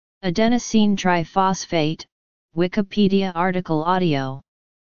Adenosine triphosphate, Wikipedia article audio.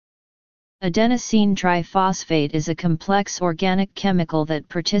 Adenosine triphosphate is a complex organic chemical that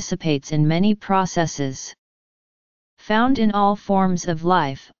participates in many processes. Found in all forms of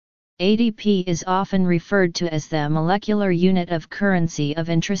life, ADP is often referred to as the molecular unit of currency of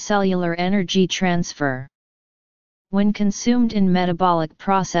intracellular energy transfer. When consumed in metabolic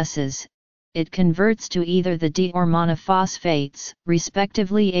processes, it converts to either the D or monophosphates,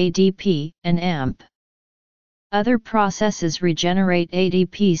 respectively ADP and AMP. Other processes regenerate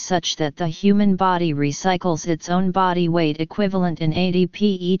ADP such that the human body recycles its own body weight equivalent in ADP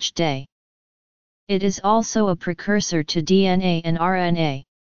each day. It is also a precursor to DNA and RNA.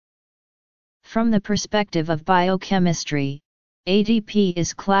 From the perspective of biochemistry, ADP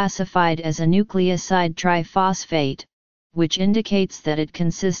is classified as a nucleoside triphosphate, which indicates that it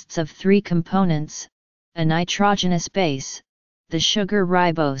consists of three components: a nitrogenous base, the sugar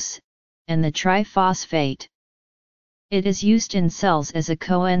ribose, and the triphosphate. It is used in cells as a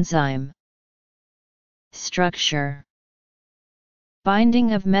coenzyme. Structure: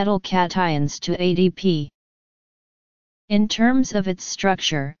 binding of metal cations to ADP. In terms of its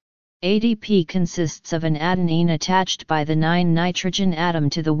structure, ADP consists of an adenine attached by the 9-nitrogen atom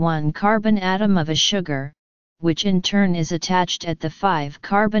to the 1-carbon atom of a sugar, which in turn is attached at the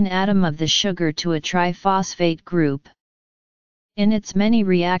 5-carbon atom of the sugar to a triphosphate group. In its many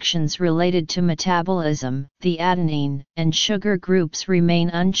reactions related to metabolism, the adenine and sugar groups remain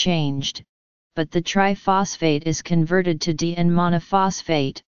unchanged, but the triphosphate is converted to D and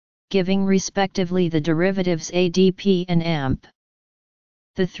monophosphate, giving respectively the derivatives ADP and AMP.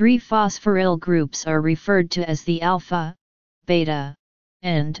 The three phosphoryl groups are referred to as the alpha, beta,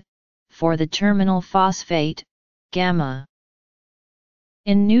 and, for the terminal phosphate, gamma.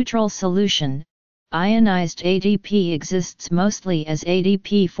 In neutral solution, ionized ADP exists mostly as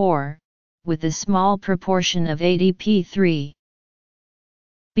ADP4, with a small proportion of ADP3.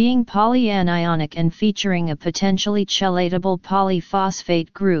 Being polyanionic and featuring a potentially chelatable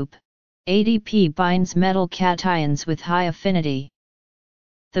polyphosphate group, ADP binds metal cations with high affinity.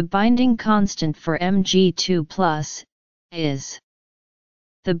 The binding constant for Mg2+ is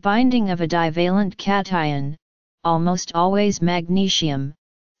the binding of a divalent cation, almost always magnesium,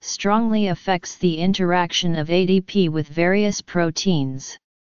 strongly affects the interaction of ADP with various proteins.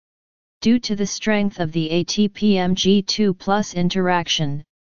 Due to the strength of the ATP-Mg2+ interaction,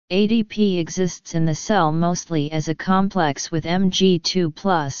 ADP exists in the cell mostly as a complex with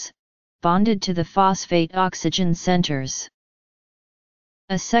Mg2+, bonded to the phosphate oxygen centers.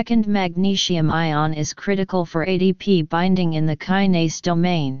 A second magnesium ion is critical for ADP binding in the kinase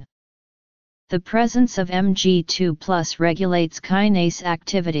domain. The presence of Mg2+ regulates kinase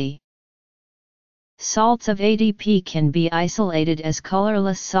activity. Salts of ADP can be isolated as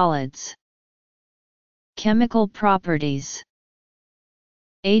colorless solids. Chemical properties: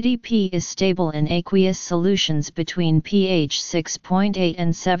 ADP is stable in aqueous solutions between pH 6.8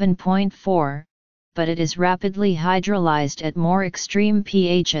 and 7.4, but it is rapidly hydrolyzed at more extreme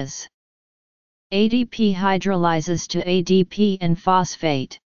pHs. ADP hydrolyzes to ADP and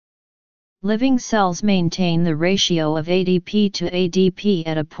phosphate. Living cells maintain the ratio of ADP to ADP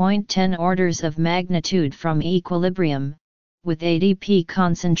at a 0.10 orders of magnitude from equilibrium, with ADP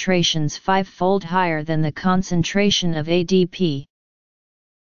concentrations 5-fold higher than the concentration of ADP.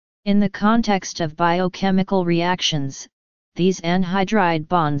 In the context of biochemical reactions, these anhydride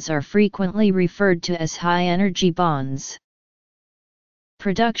bonds are frequently referred to as high-energy bonds.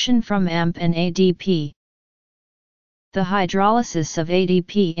 Production from AMP and ADP. The hydrolysis of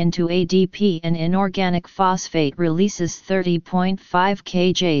ADP into ADP and inorganic phosphate releases 30.5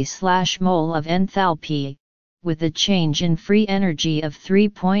 kJ/mol of enthalpy, with a change in free energy of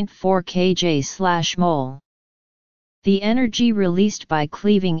 3.4 kJ/mol. The energy released by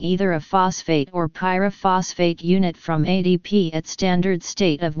cleaving either a phosphate or pyrophosphate unit from ADP at standard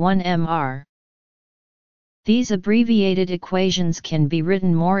state of 1 mR. These abbreviated equations can be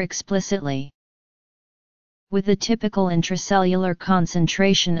written more explicitly. With a typical intracellular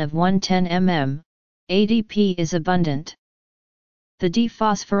concentration of 110 mm, ADP is abundant. The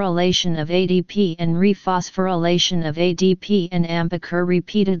dephosphorylation of ADP and rephosphorylation of ADP and AMP occur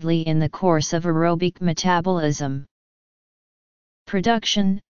repeatedly in the course of aerobic metabolism.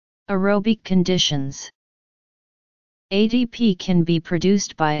 Production: aerobic conditions. ADP can be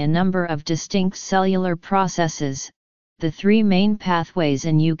produced by a number of distinct cellular processes. The three main pathways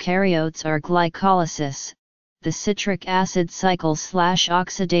in eukaryotes are glycolysis, the citric acid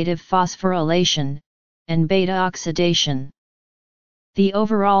cycle/oxidative phosphorylation, and beta oxidation. The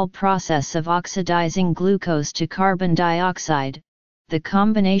overall process of oxidizing glucose to carbon dioxide, the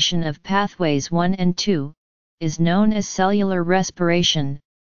combination of pathways 1 and 2, is known as cellular respiration,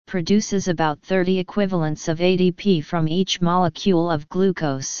 produces about 30 equivalents of ADP from each molecule of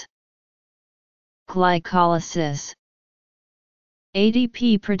glucose. Glycolysis.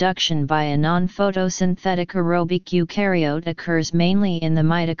 ADP production by a non-photosynthetic aerobic eukaryote occurs mainly in the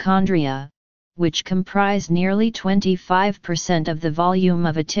mitochondria, which comprise nearly 25% of the volume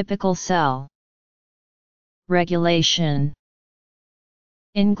of a typical cell. Regulation.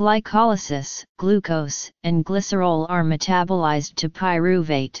 In glycolysis, glucose and glycerol are metabolized to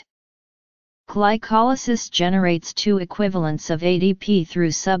pyruvate. Glycolysis generates 2 equivalents of ADP through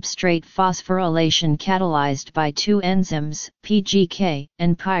substrate phosphorylation catalyzed by 2 enzymes, PGK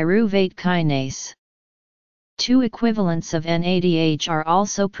and pyruvate kinase. 2 equivalents of NADH are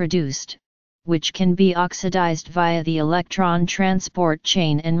also produced, which can be oxidized via the electron transport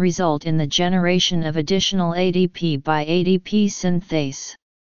chain and result in the generation of additional ADP by ADP synthase.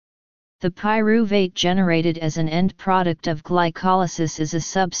 The pyruvate generated as an end product of glycolysis is a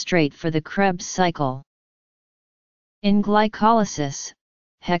substrate for the Krebs cycle. In glycolysis,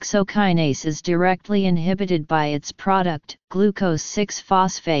 hexokinase is directly inhibited by its product, glucose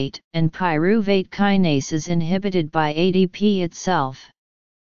 6-phosphate, and pyruvate kinase is inhibited by ADP itself.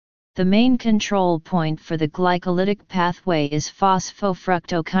 The main control point for the glycolytic pathway is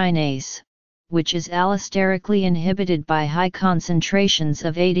phosphofructokinase, which is allosterically inhibited by high concentrations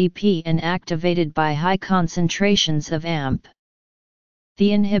of ADP and activated by high concentrations of AMP.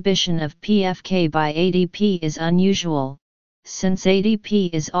 The inhibition of PFK by ADP is unusual, since ADP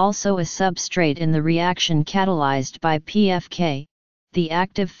is also a substrate in the reaction catalyzed by PFK. The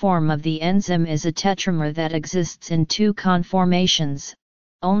active form of the enzyme is a tetramer that exists in 2 conformations,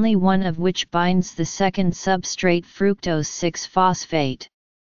 only one of which binds the second substrate fructose 6-phosphate.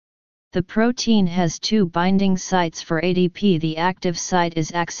 The protein has 2 binding sites for ADP. The active site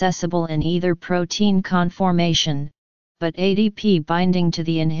is accessible in either protein conformation, but ADP binding to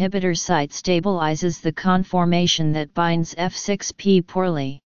the inhibitor site stabilizes the conformation that binds F6P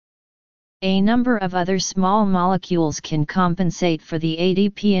poorly. A number of other small molecules can compensate for the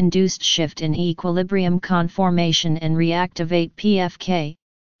ADP-induced shift in equilibrium conformation and reactivate PFK,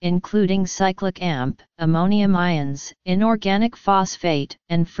 including cyclic AMP, ammonium ions, inorganic phosphate,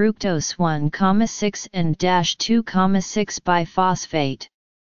 and fructose 1,6 and 2,6 biphosphate.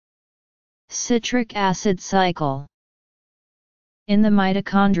 Citric acid cycle. In the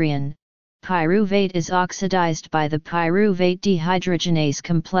mitochondrion, pyruvate is oxidized by the pyruvate dehydrogenase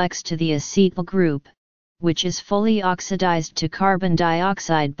complex to the acetyl group, which is fully oxidized to carbon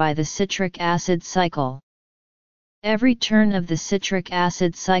dioxide by the citric acid cycle. Every turn of the citric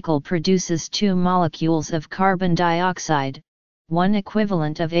acid cycle produces 2 molecules of carbon dioxide, 1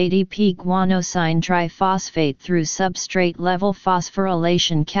 equivalent of ADP guanosine triphosphate through substrate-level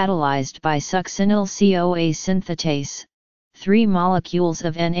phosphorylation catalyzed by succinyl-CoA synthetase, 3 molecules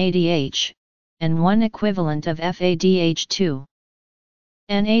of NADH, and 1 equivalent of FADH2.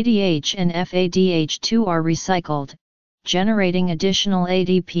 NADH and FADH2 are recycled, generating additional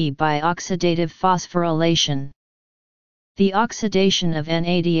ADP by oxidative phosphorylation. The oxidation of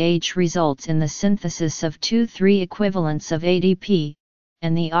NADH results in the synthesis of 2,3 equivalents of ADP,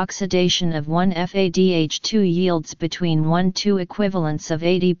 and the oxidation of 1 FADH2 yields between 1–2 equivalents of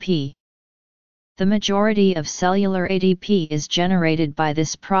ADP. The majority of cellular ADP is generated by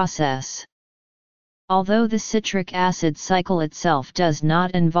this process. Although the citric acid cycle itself does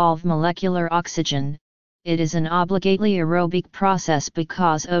not involve molecular oxygen, it is an obligately aerobic process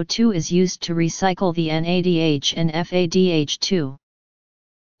because O2 is used to recycle the NADH and FADH2.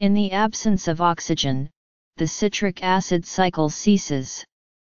 In the absence of oxygen, the citric acid cycle ceases.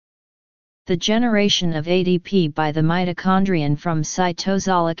 The generation of ADP by the mitochondrion from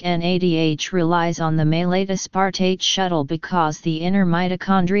cytosolic NADH relies on the malate aspartate shuttle because the inner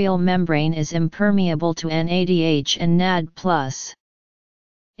mitochondrial membrane is impermeable to NADH and NAD+.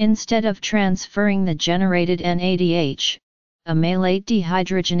 Instead of transferring the generated NADH, a malate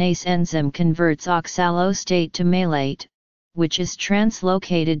dehydrogenase enzyme converts oxalostate to malate, which is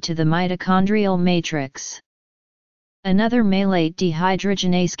translocated to the mitochondrial matrix. Another malate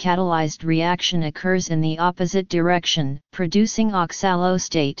dehydrogenase catalyzed reaction occurs in the opposite direction, producing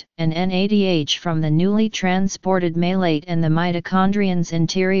oxalostate and NADH from the newly transported malate and the mitochondrion's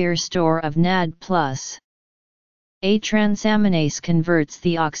interior store of NAD+. A transaminase converts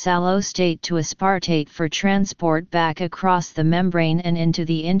the oxalostate to aspartate for transport back across the membrane and into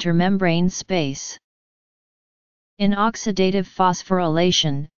the intermembrane space. In oxidative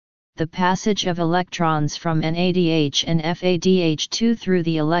phosphorylation, the passage of electrons from NADH and FADH2 through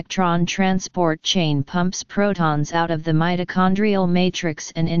the electron transport chain pumps protons out of the mitochondrial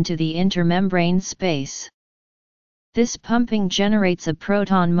matrix and into the intermembrane space. This pumping generates a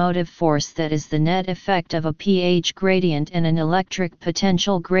proton motive force that is the net effect of a pH gradient and an electric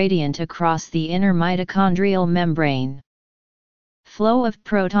potential gradient across the inner mitochondrial membrane. Flow of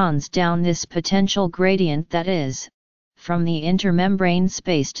protons down this potential gradient, that is, from the intermembrane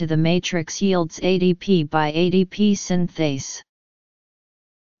space to the matrix, yields ADP by ADP synthase.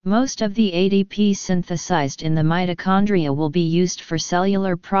 Most of the ADP synthesized in the mitochondria will be used for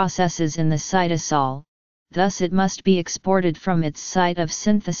cellular processes in the cytosol. Thus it must be exported from its site of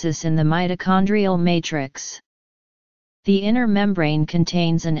synthesis in the mitochondrial matrix. The inner membrane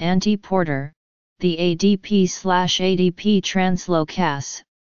contains an antiporter, the ADP/ADP translocase,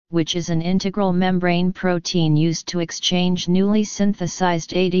 which is an integral membrane protein used to exchange newly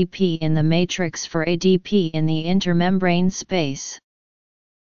synthesized ADP in the matrix for ADP in the intermembrane space.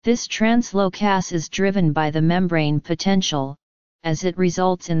 This translocase is driven by the membrane potential, as it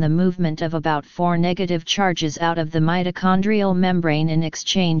results in the movement of about 4 negative charges out of the mitochondrial membrane in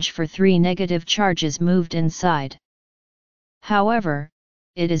exchange for 3 negative charges moved inside. However,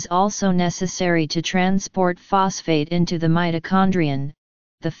 it is also necessary to transport phosphate into the mitochondrion.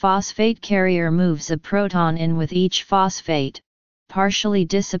 The phosphate carrier moves a proton in with each phosphate, partially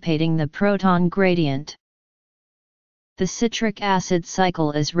dissipating the proton gradient. The citric acid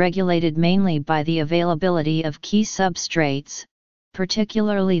cycle is regulated mainly by the availability of key substrates,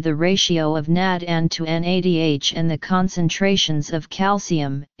 particularly the ratio of NADN to NADH and the concentrations of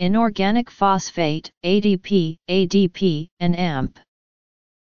calcium, inorganic phosphate, ADP, ADP, and AMP.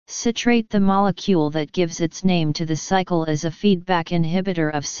 Citrate, the molecule that gives its name to the cycle, is a feedback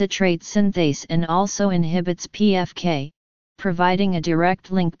inhibitor of citrate synthase and also inhibits PFK, providing a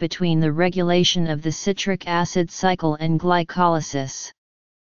direct link between the regulation of the citric acid cycle and glycolysis.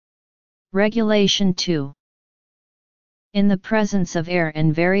 Regulation 2. In the presence of air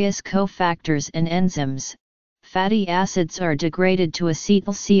and various cofactors and enzymes, fatty acids are degraded to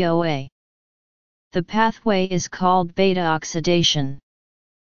acetyl-CoA. The pathway is called beta oxidation.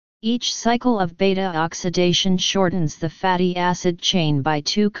 Each cycle of beta oxidation shortens the fatty acid chain by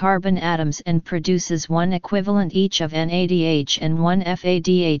 2 carbon atoms and produces 1 equivalent each of NADH and 1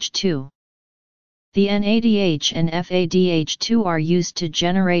 FADH2. The NADH and FADH2 are used to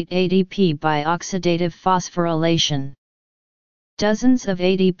generate ADP by oxidative phosphorylation. Dozens of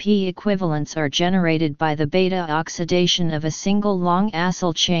ADP equivalents are generated by the beta oxidation of a single long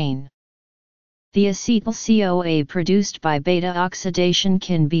acyl chain. The acetyl-CoA produced by beta oxidation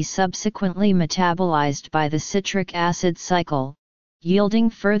can be subsequently metabolized by the citric acid cycle, yielding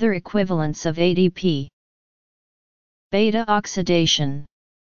further equivalents of ADP. Beta oxidation.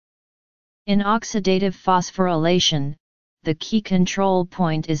 In oxidative phosphorylation, the key control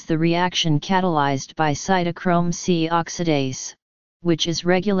point is the reaction catalyzed by cytochrome C oxidase, which is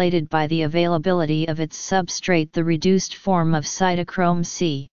regulated by the availability of its substrate, the reduced form of cytochrome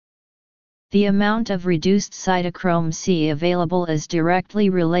C. The amount of reduced cytochrome C available is directly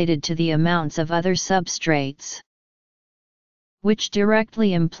related to the amounts of other substrates, which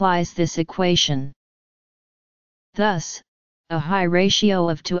directly implies this equation. Thus, a high ratio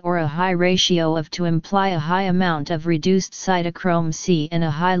of 2 or a high ratio of 2 imply a high amount of reduced cytochrome C and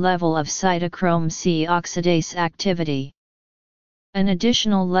a high level of cytochrome C oxidase activity. An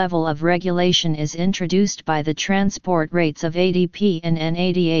additional level of regulation is introduced by the transport rates of ADP and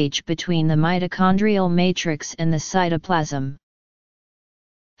NADH between the mitochondrial matrix and the cytoplasm.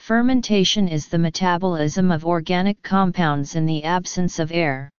 Fermentation is the metabolism of organic compounds in the absence of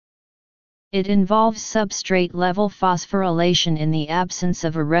air. It involves substrate-level phosphorylation in the absence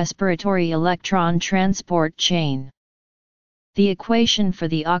of a respiratory electron transport chain. The equation for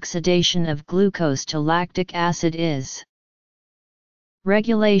the oxidation of glucose to lactic acid is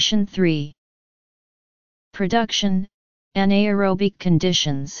Regulation 3. Production, anaerobic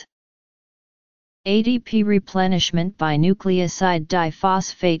conditions. ADP replenishment by nucleoside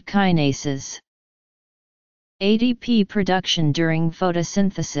diphosphate kinases. ADP production during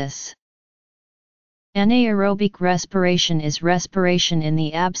photosynthesis. Anaerobic respiration is respiration in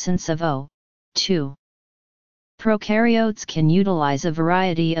the absence of O2. Prokaryotes can utilize a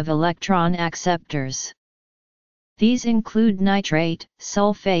variety of electron acceptors. These include nitrate,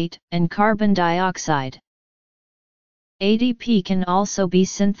 sulfate, and carbon dioxide. ADP can also be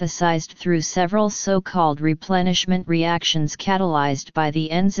synthesized through several so-called replenishment reactions catalyzed by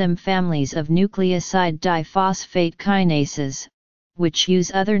the enzyme families of nucleoside diphosphate kinases, which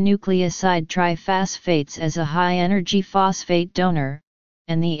use other nucleoside triphosphates as a high-energy phosphate donor,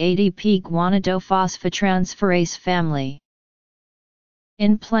 and the ADP guanidophosphotransferase family.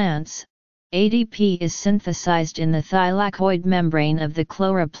 In plants, ADP is synthesized in the thylakoid membrane of the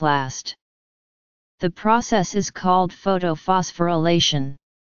chloroplast. The process is called photophosphorylation.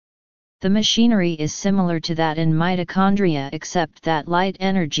 The machinery is similar to that in mitochondria, except that light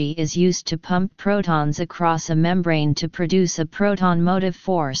energy is used to pump protons across a membrane to produce a proton motive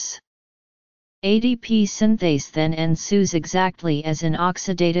force. ADP synthase then ensues exactly as in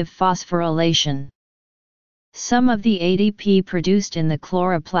oxidative phosphorylation. Some of the ADP produced in the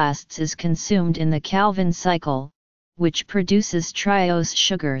chloroplasts is consumed in the Calvin cycle, which produces triose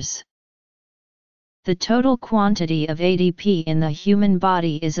sugars. The total quantity of ADP in the human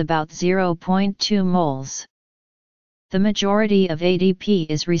body is about 0.2 moles. The majority of ADP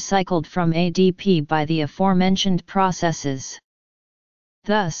is recycled from ADP by the aforementioned processes.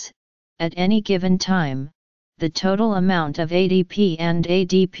 Thus, at any given time, the total amount of ADP and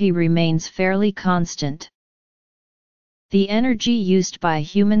ADP remains fairly constant. The energy used by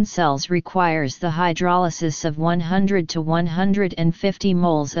human cells requires the hydrolysis of 100 to 150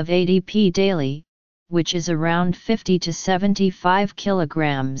 moles of ADP daily, which is around 50 to 75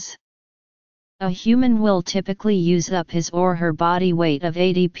 kilograms. A human will typically use up his or her body weight of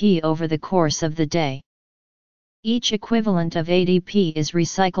ADP over the course of the day. Each equivalent of ADP is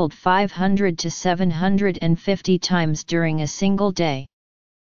recycled 500 to 750 times during a single day.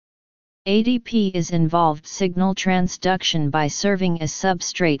 ADP is involved signal transduction by serving as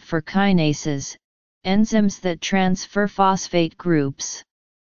substrate for kinases, enzymes that transfer phosphate groups.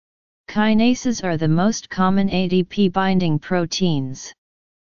 Kinases are the most common ADP binding proteins.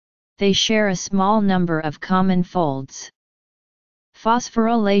 They share a small number of common folds.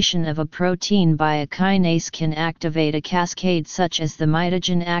 Phosphorylation of a protein by a kinase can activate a cascade such as the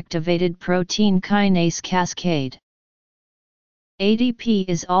mitogen-activated protein kinase cascade. ADP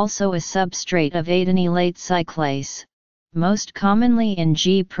is also a substrate of adenylate cyclase, most commonly in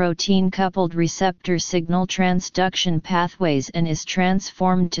G-protein-coupled receptor signal transduction pathways, and is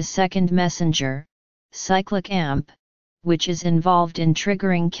transformed to second messenger, cyclic AMP, which is involved in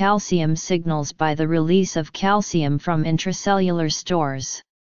triggering calcium signals by the release of calcium from intracellular stores.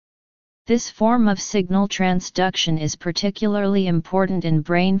 This form of signal transduction is particularly important in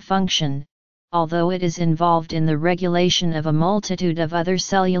brain function, although it is involved in the regulation of a multitude of other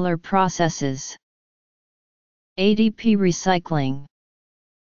cellular processes. ADP recycling.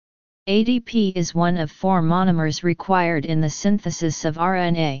 ADP is one of 4 monomers required in the synthesis of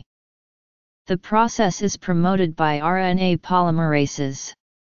RNA. The process is promoted by RNA polymerases.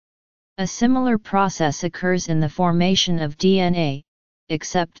 A similar process occurs in the formation of DNA,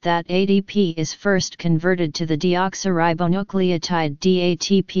 except that ADP is first converted to the deoxyribonucleotide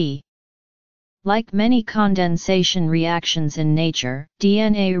DATP. Like many condensation reactions in nature,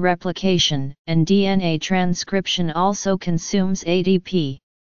 DNA replication and DNA transcription also consumes ADP.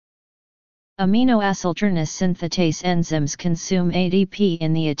 Aminoacylternase synthetase enzymes consume ADP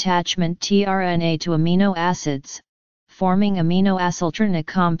in the attachment tRNA to amino acids, forming aminoacylternate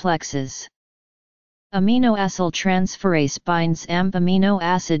complexes. Aminoacyltransferase binds AMP amino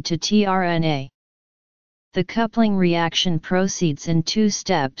acid to tRNA. The coupling reaction proceeds in 2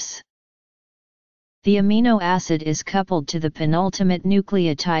 steps. The amino acid is coupled to the penultimate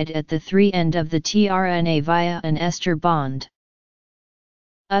nucleotide at the 3' end of the tRNA via an ester bond.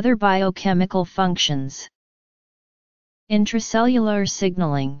 Other biochemical functions. Intracellular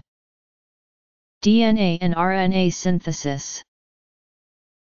signaling. DNA and RNA synthesis.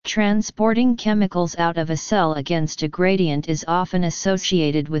 Transporting chemicals out of a cell against a gradient is often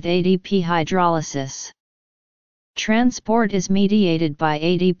associated with ADP hydrolysis. Transport is mediated by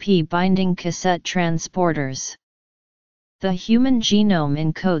ADP binding cassette transporters. The human genome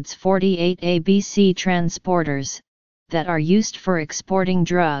encodes 48 ABC transporters that are used for exporting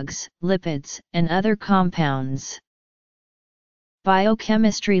drugs, lipids, and other compounds.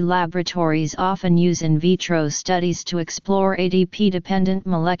 Biochemistry laboratories often use in vitro studies to explore ADP-dependent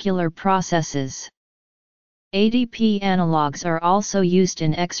molecular processes. ADP analogues are also used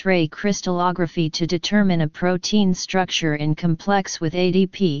in X-ray crystallography to determine a protein structure in complex with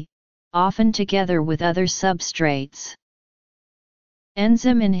ADP, often together with other substrates.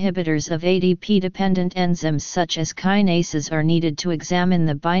 Enzyme inhibitors of ADP-dependent enzymes such as kinases are needed to examine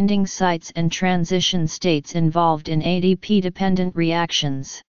the binding sites and transition states involved in ADP-dependent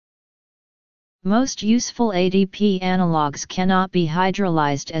reactions. Most useful ADP analogues cannot be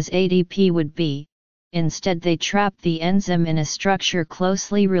hydrolyzed as ADP would be. Instead, they trap the enzyme in a structure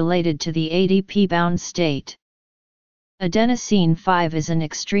closely related to the ADP-bound state. Adenosine 5 is an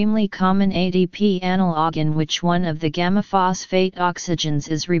extremely common ADP analog in which one of the gamma-phosphate oxygens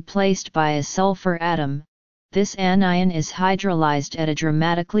is replaced by a sulfur atom. This anion is hydrolyzed at a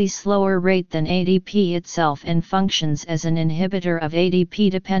dramatically slower rate than ADP itself and functions as an inhibitor of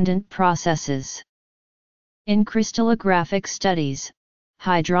ADP-dependent processes. In crystallographic studies,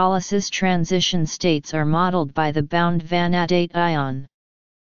 hydrolysis transition states are modeled by the bound vanadate ion.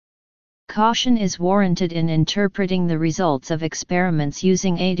 Caution is warranted in interpreting the results of experiments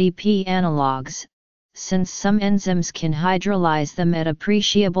using ADP analogues, since some enzymes can hydrolyze them at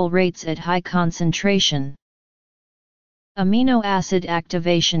appreciable rates at high concentration. Amino acid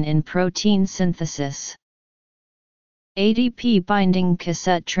activation in protein synthesis. ADP binding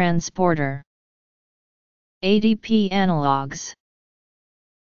cassette transporter. ADP analogues.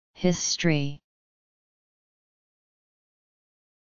 History.